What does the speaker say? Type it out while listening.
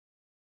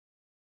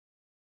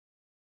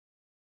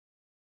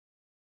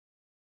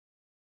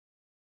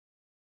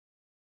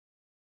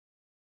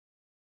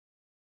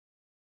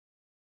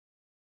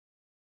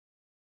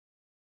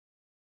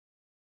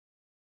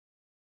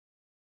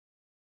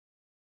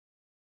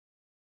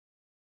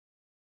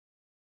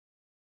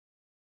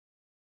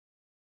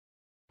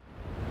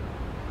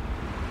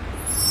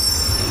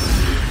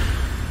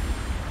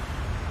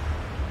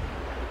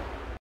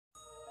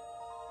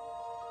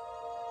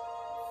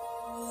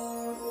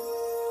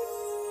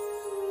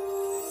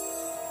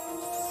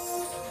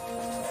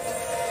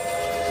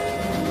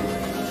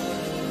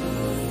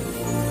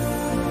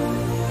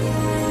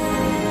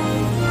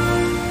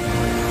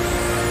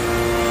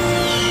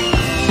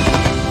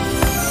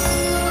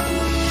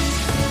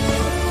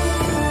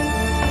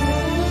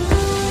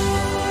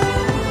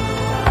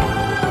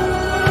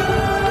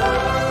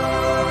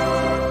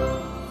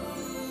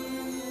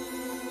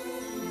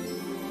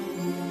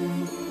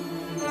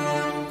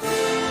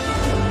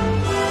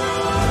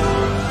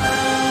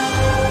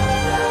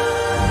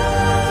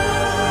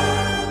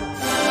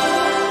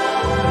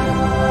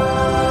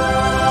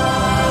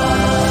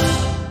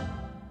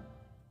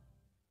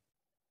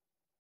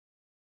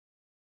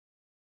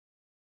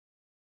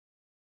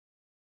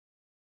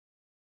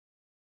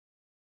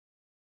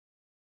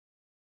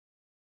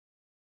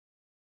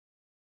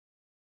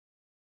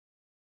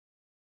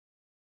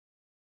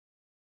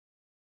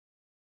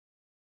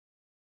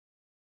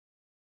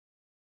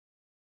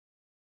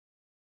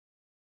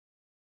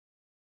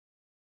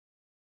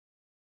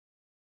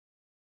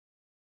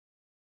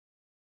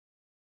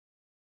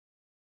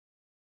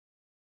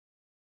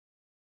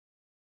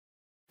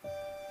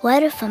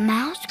What if a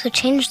mouse could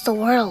change the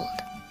world?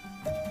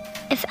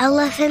 If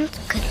elephants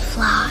could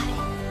fly?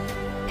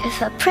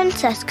 If a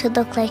princess could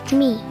look like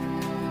me?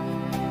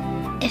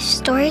 If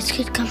stories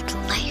could come to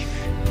life?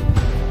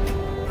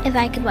 If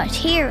I could watch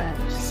heroes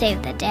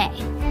save the day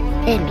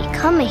and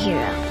become a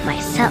hero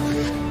myself?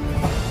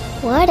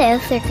 What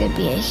if there could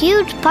be a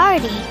huge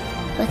party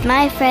with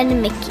my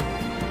friend Mickey?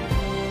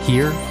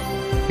 Here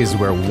is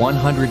where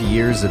 100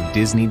 years of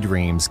Disney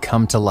dreams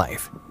come to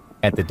life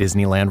at the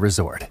Disneyland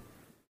Resort.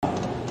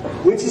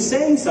 Which is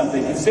saying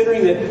something,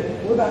 considering that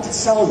we're about to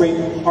celebrate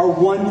our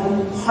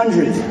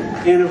 100th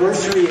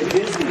anniversary at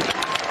Disney.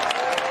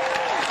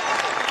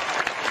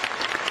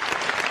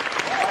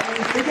 I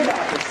mean, think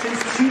about this.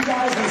 Since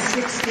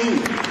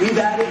 2016, we've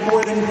added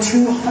more than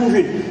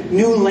 200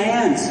 new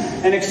lands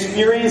and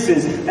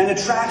experiences and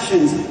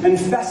attractions and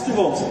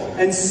festivals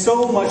and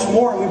so much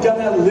more. And we've done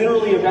that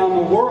literally around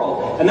the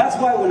world. And that's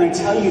why when I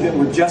tell you that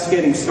we're just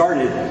getting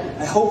started,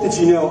 I hope that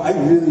you know I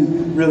really,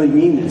 really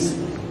mean this.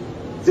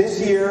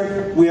 This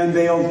year, we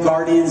unveiled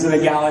Guardians of the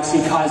Galaxy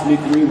Cosmic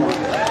Rewind,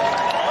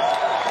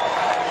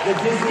 the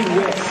Disney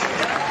Wish,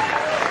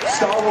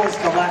 Star Wars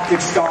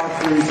Galactic Star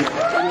Cruiser,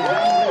 and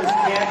Avengers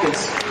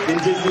Campus in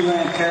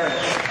Disneyland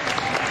Paris.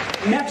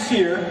 Next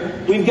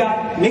year, we've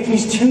got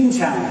Mickey's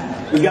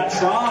Toontown, we've got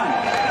Tron,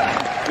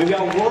 we've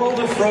got World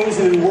of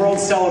Frozen and World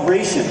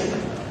Celebration.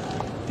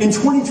 In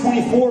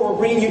 2024, we're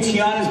bringing you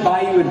Tiana's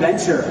Bayou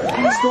Adventure.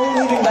 Store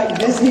Leaving by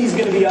Disney's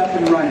going to be up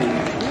and running.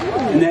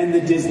 And then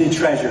the Disney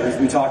Treasure, as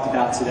we talked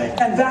about today.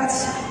 And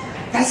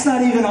that's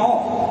not even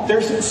all.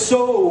 There's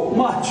so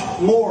much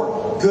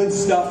more good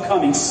stuff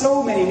coming.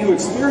 So many new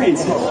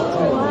experiences.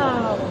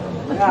 Wow.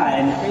 Yeah,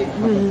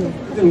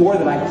 and even more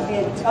that I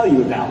can't tell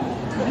you about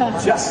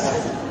just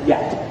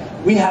yet.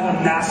 We have a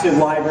massive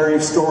library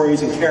of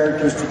stories and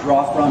characters to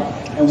draw from,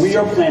 and we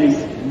are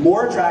planning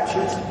more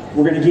attractions.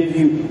 We're going to give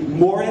you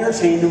more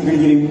entertainment. We're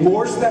going to give you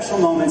more special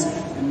moments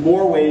and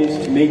more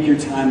ways to make your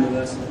time with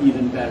us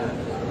even better.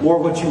 More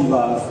what you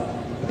love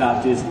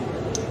about Disney.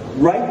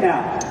 Right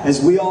now, as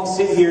we all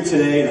sit here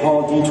today at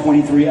Hall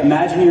D23,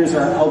 Imagineers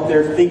are out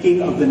there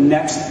thinking of the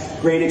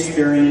next great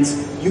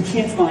experience you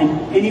can't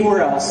find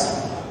anywhere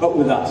else but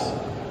with us.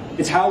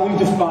 It's how we've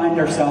defined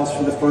ourselves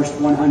for the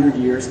first 100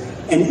 years,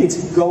 and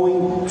it's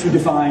going to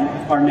define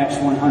our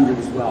next 100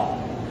 as well.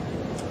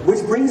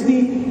 Which brings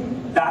me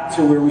back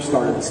to where we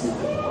started this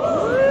morning.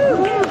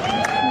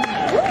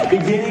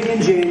 Beginning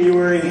in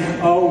January,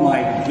 oh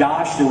my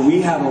gosh, do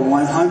we have a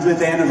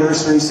 100th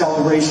anniversary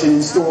celebration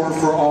in store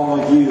for all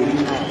of you.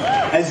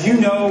 As you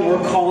know,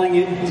 we're calling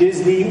it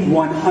Disney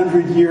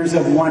 100 Years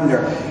of Wonder.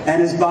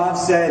 And as Bob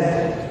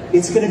said,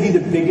 it's going to be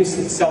the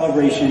biggest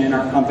celebration in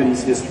our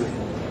company's history.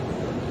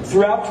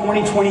 Throughout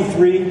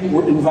 2023,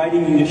 we're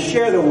inviting you to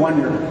share the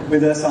wonder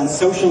with us on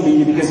social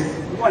media because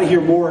we want to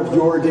hear more of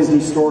your Disney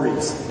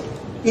stories.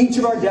 Each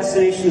of our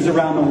destinations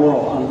around the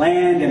world, on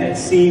land and at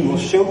sea, will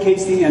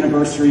showcase the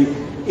anniversary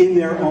in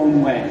their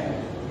own way.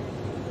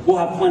 We'll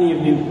have plenty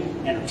of new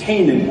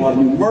entertainment, we'll have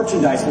new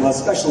merchandise, we'll have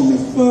special new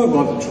food,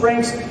 we'll have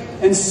drinks,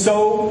 and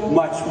so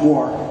much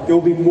more. There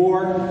will be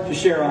more to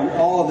share on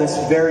all of this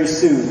very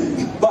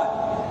soon. But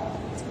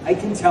I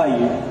can tell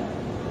you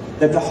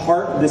that the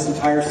heart of this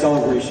entire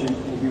celebration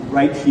will be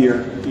right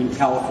here in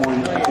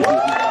California at the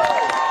Disney.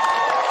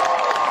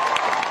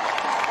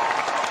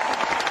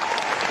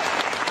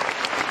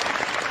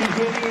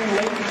 Beginning in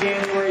late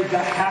January, the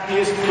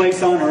happiest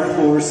place on earth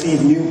will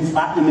receive new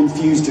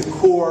platinum-infused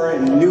decor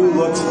and new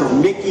looks for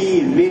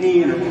Mickey and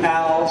Minnie and her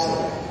pals.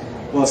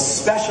 We'll have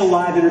special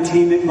live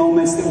entertainment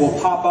moments that will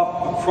pop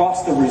up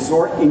across the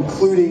resort,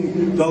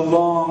 including the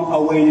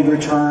long-awaited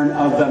return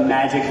of the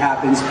Magic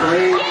Happens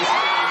Parade.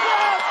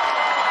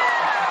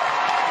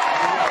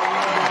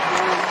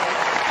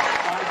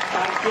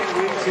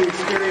 To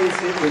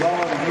experience it with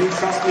all of you.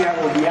 Trust me,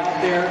 I will be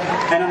out there.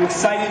 And I'm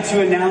excited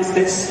to announce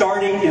that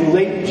starting in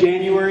late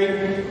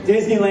January,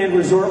 Disneyland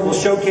Resort will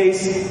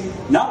showcase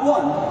not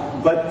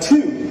one, but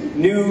two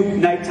new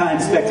nighttime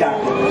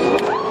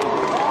spectaculars.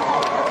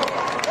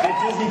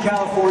 At Disney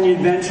California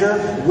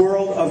Adventure,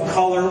 World of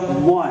Color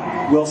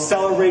 1 will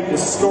celebrate the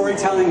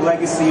storytelling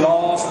legacy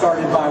all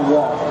started by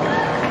Walt.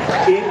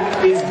 It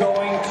is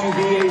going to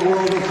be a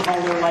world of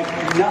color like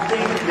nothing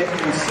that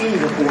you've seen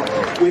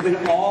before, with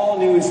an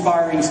all-new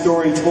inspiring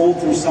story told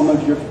through some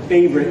of your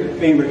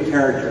favorite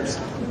characters.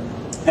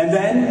 And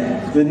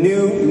then, the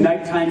new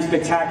nighttime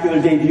spectacular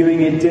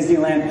debuting at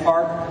Disneyland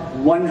Park,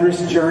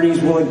 Wondrous Journeys,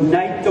 will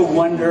ignite the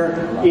wonder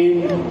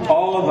in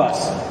all of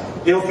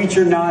us. It'll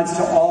feature nods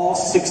to all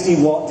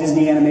 60 Walt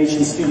Disney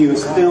Animation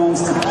Studios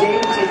films, today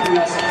taking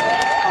us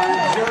on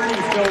a journey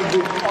filled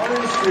with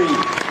artistry,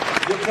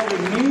 filled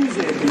with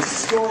music and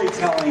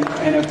storytelling,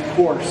 and of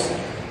course,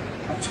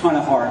 a ton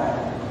of heart.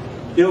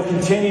 It'll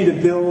continue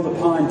to build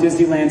upon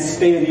Disneyland's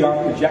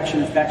state-of-the-art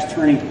projection effects,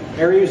 turning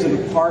areas of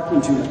the park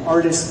into an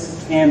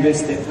artist's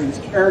canvas that brings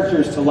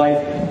characters to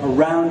life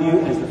around you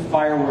as the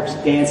fireworks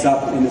dance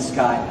up in the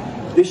sky.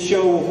 This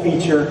show will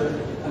feature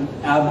an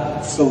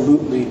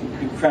absolutely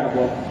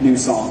incredible new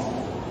song.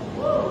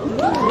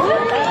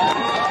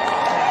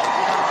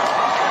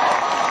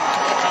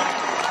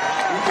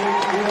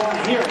 want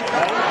to hear it,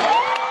 right?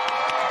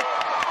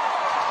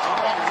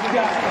 You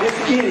guys, this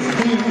is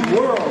the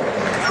world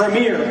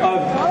premiere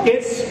of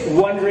It's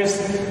Wondrous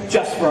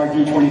just for our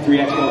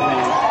D23 Expo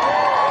fans.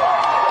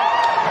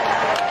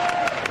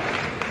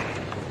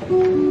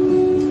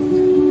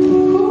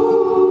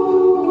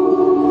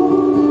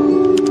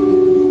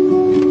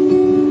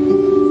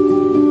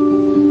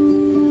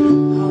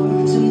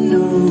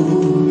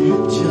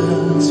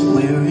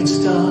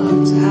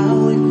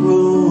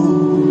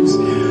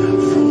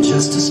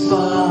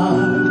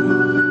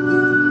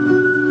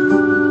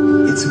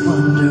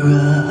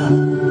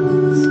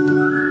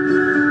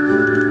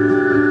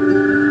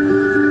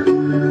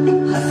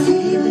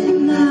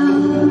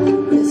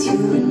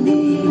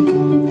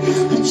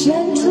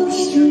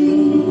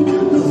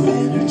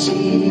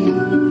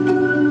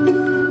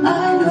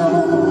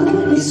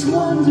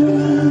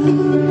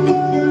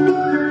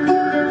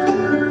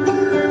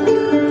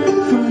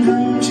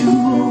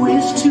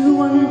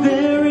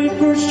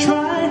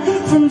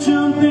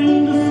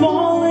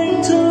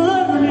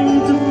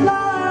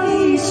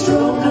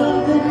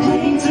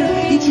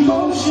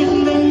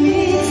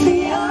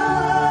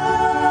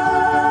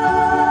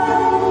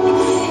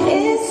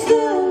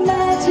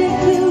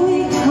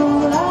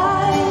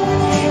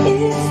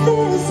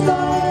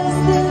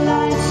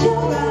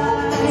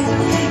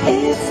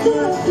 It's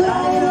the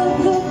flight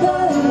of the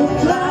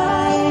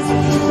butterfly.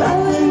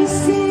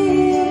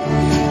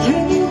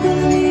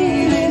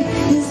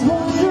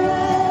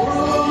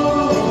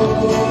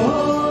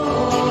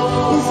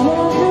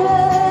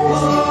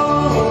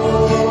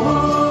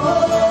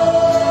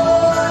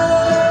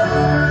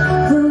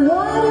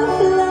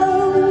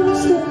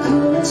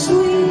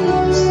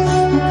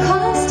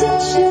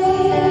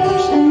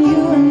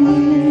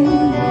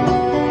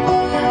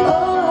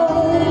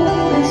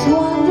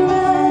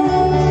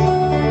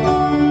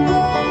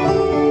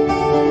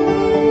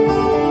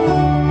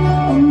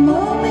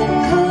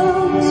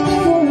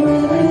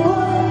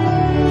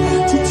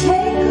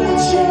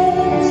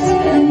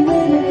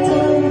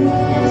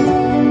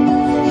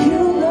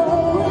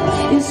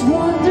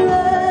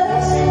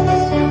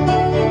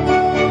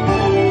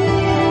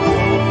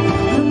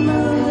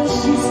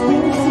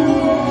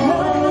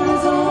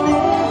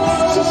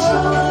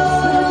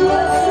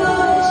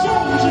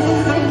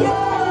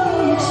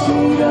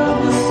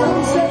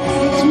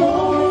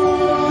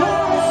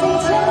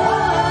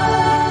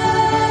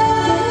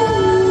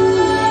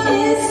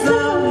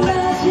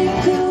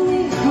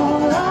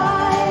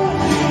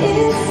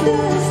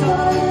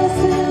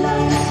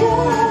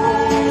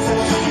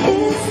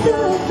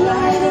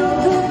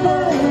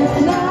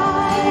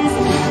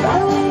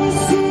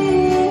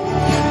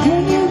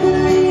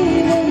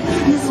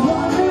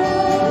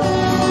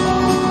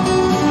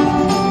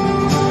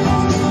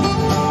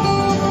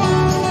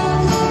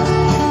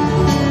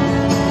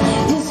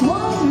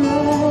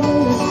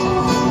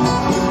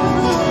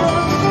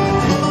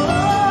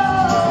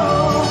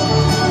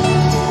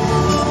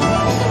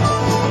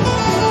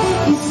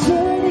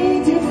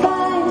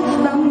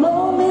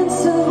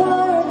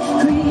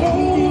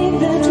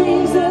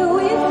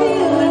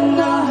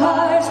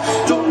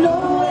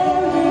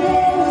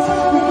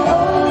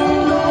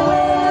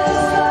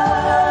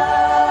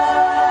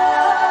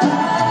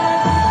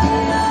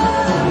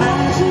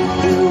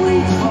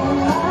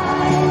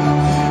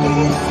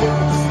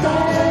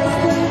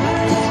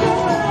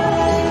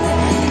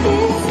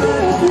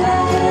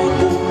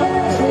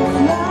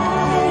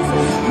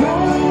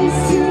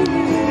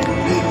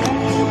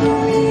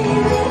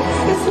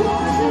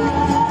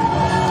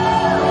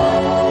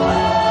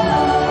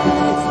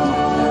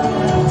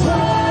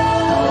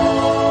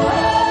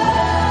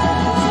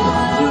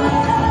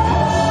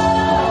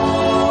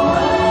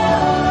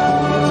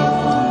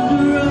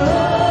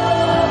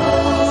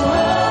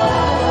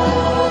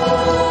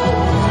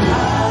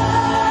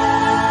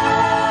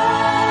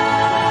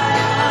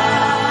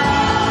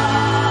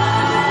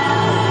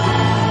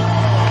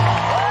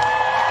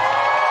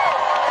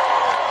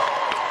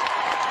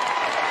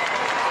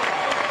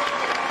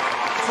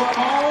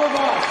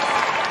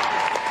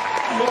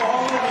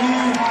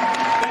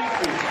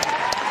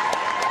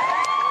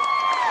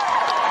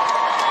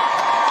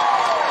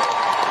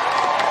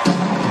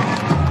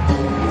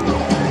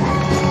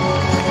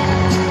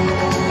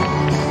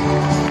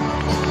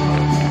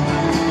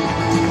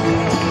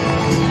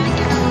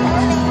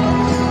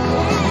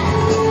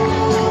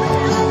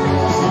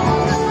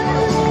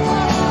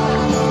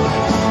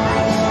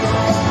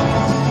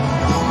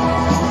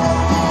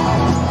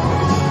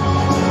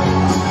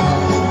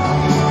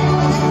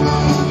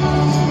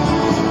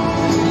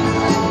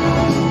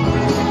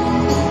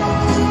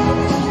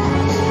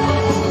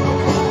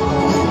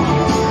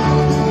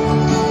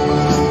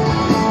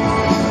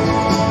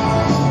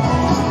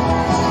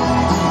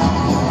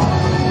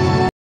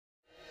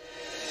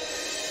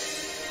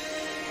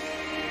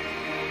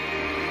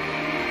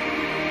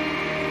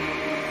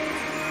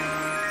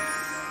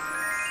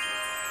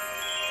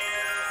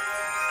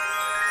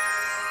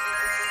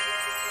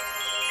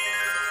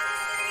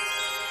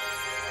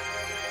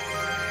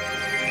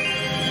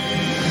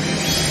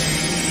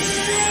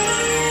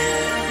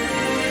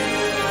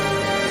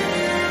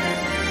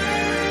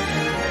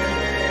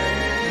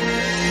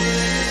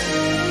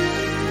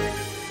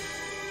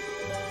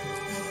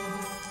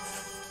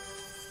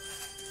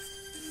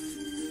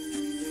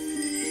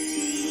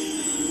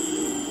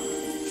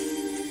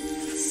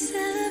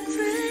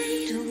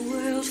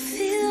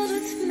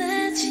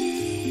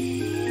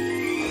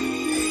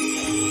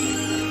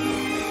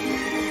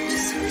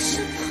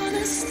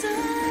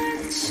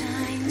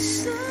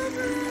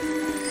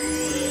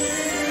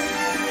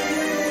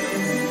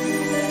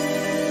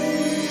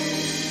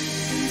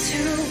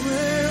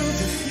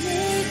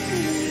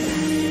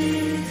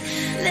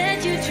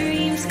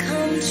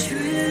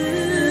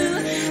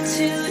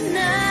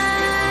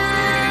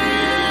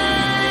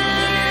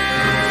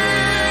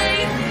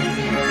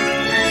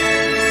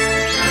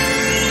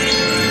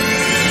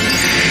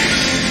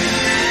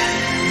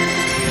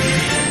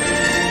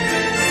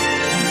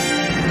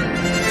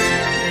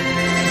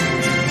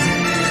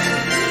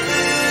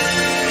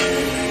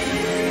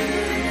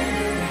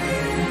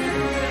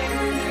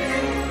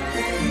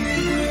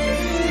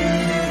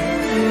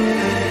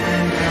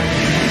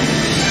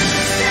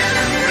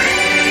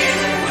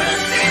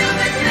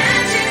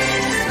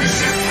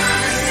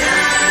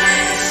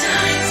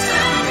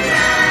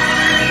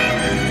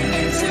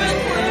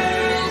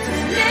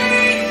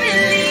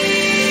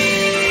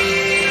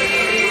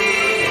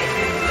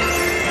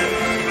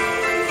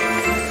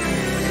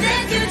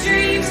 your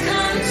dreams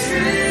come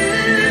true.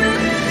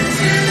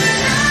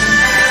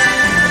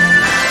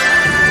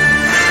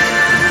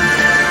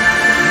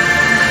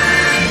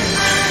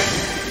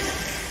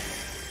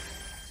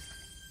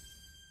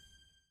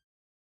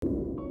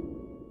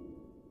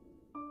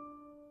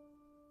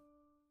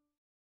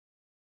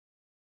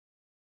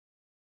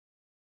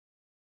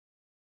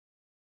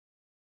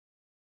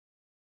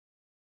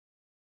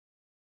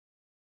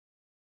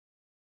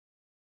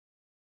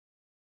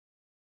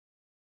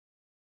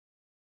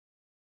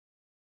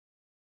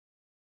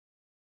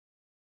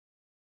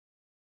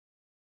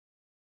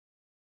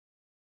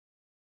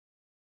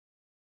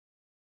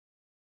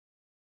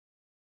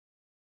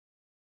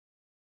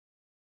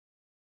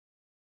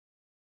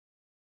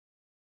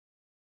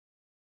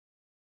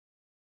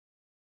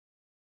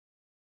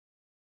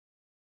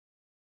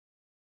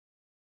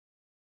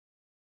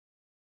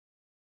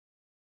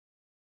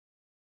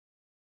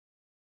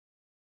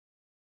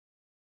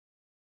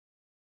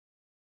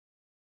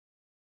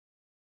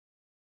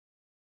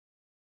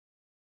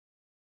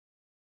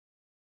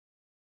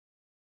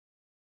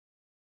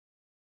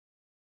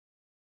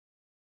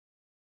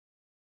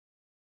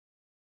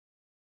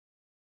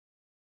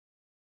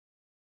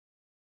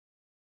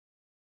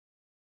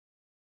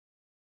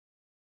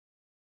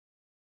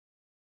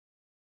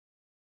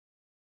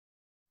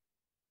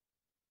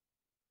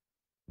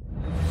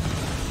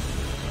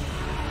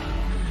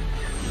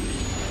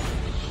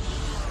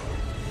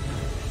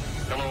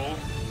 Hello,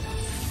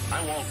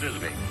 I'm Walt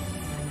Disney.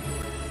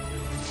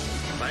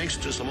 Thanks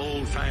to some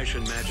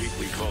old-fashioned magic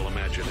we call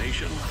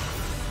imagination,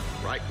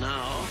 right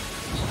now,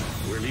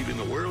 we're leaving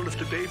the world of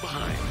today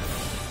behind.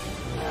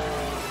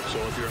 So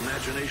if your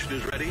imagination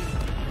is ready,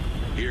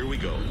 here we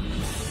go.